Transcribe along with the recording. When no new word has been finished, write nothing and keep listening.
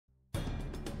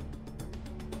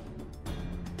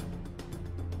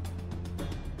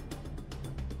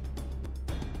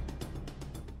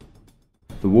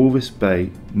Walvis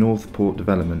Bay North Port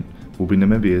Development will be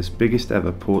Namibia's biggest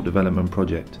ever port development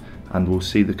project and will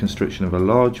see the construction of a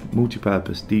large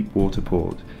multi-purpose deep water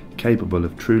port capable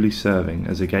of truly serving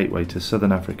as a gateway to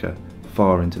southern Africa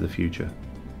far into the future.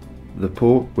 The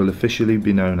port will officially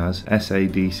be known as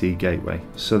SADC Gateway,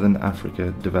 Southern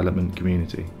Africa Development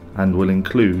Community, and will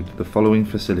include the following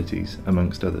facilities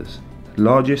amongst others.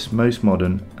 Largest, most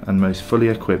modern and most fully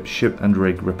equipped ship and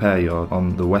rig repair yard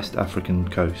on the West African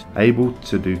coast, able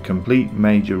to do complete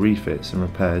major refits and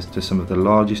repairs to some of the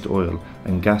largest oil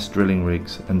and gas drilling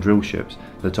rigs and drill ships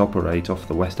that operate off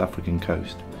the West African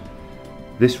coast.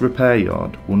 This repair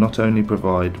yard will not only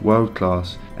provide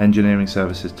world-class engineering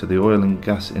services to the oil and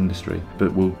gas industry,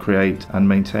 but will create and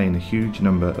maintain a huge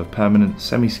number of permanent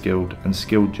semi-skilled and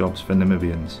skilled jobs for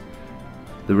Namibians.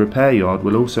 The repair yard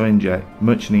will also inject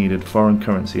much needed foreign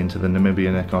currency into the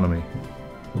Namibian economy.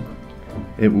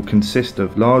 It will consist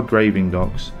of large graving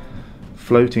docks,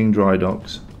 floating dry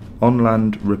docks,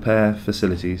 on-land repair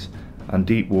facilities and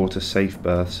deep water safe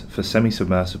berths for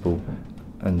semi-submersible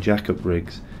and jack-up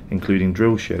rigs, including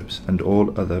drill ships and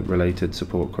all other related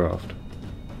support craft.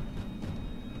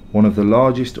 One of the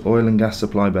largest oil and gas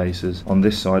supply bases on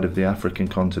this side of the African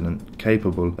continent,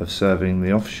 capable of serving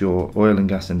the offshore oil and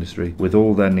gas industry with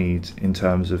all their needs in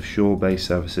terms of shore-based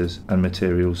services and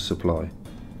materials supply.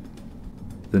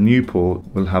 The new port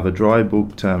will have a dry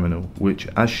bulk terminal which,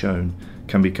 as shown,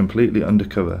 can be completely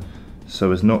undercover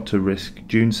so as not to risk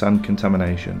dune sand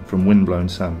contamination from windblown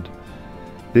sand.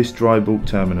 This dry bulk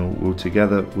terminal will,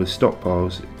 together with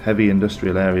stockpiles, heavy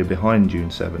industrial area behind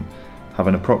Dune 7, have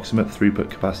an approximate throughput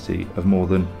capacity of more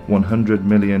than 100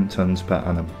 million tonnes per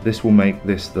annum. This will make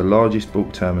this the largest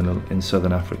bulk terminal in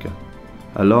southern Africa.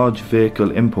 A large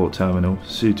vehicle import terminal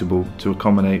suitable to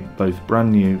accommodate both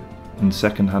brand new and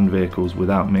second-hand vehicles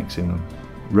without mixing them.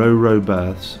 Ro-ro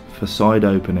berths for side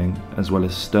opening as well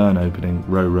as stern opening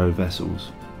ro-ro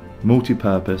vessels.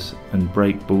 Multi-purpose and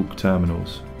breakbulk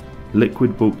terminals.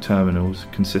 Liquid bulk terminals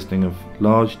consisting of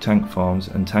large tank farms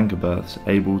and tanker berths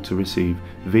able to receive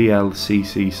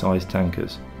VLCC sized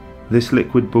tankers. This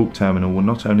liquid bulk terminal will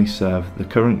not only serve the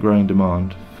current growing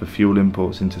demand for fuel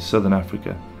imports into southern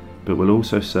Africa, but will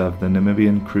also serve the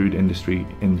Namibian crude industry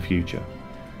in the future,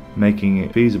 making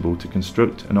it feasible to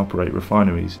construct and operate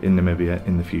refineries in Namibia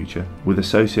in the future, with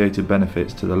associated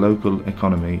benefits to the local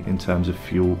economy in terms of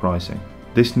fuel pricing.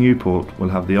 This new port will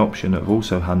have the option of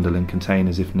also handling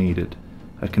containers if needed.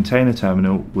 A container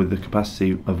terminal with the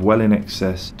capacity of well in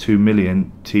excess 2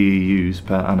 million TEUs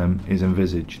per annum is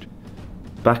envisaged.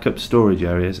 Backup storage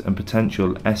areas and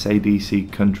potential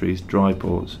SADC countries' dry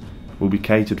ports will be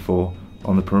catered for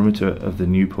on the perimeter of the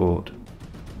new port.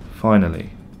 Finally,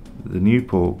 the new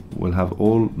port will have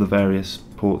all the various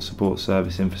port support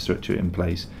service infrastructure in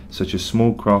place, such as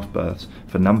small craft berths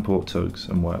for Namport tugs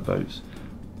and workboats,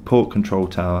 port control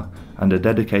tower and a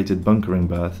dedicated bunkering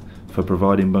berth for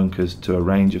providing bunkers to a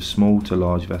range of small to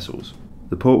large vessels.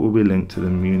 The port will be linked to the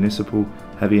municipal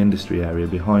heavy industry area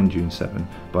behind Dune 7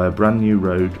 by a brand new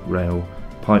road, rail,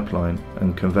 pipeline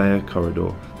and conveyor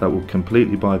corridor that will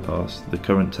completely bypass the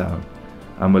current town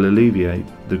and will alleviate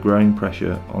the growing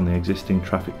pressure on the existing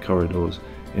traffic corridors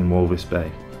in Walvis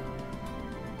Bay.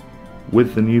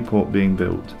 With the new port being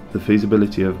built, the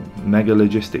feasibility of mega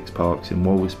logistics parks in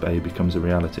Walvis Bay becomes a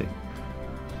reality.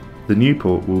 The new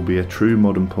port will be a true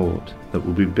modern port that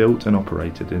will be built and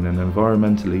operated in an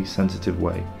environmentally sensitive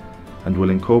way and will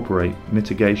incorporate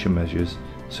mitigation measures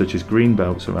such as green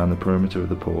belts around the perimeter of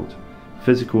the port,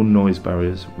 physical noise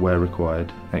barriers where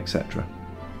required, etc.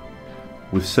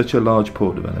 With such a large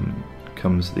port development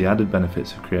comes the added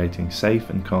benefits of creating safe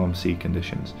and calm sea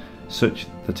conditions, such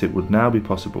that it would now be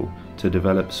possible to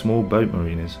develop small boat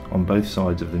marinas on both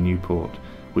sides of the new port,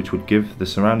 which would give the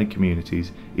surrounding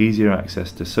communities easier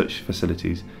access to such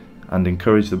facilities and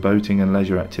encourage the boating and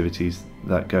leisure activities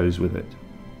that goes with it.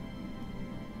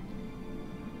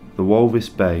 The Walvis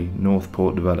Bay North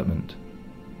Port Development,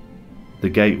 the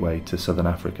gateway to southern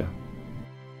Africa.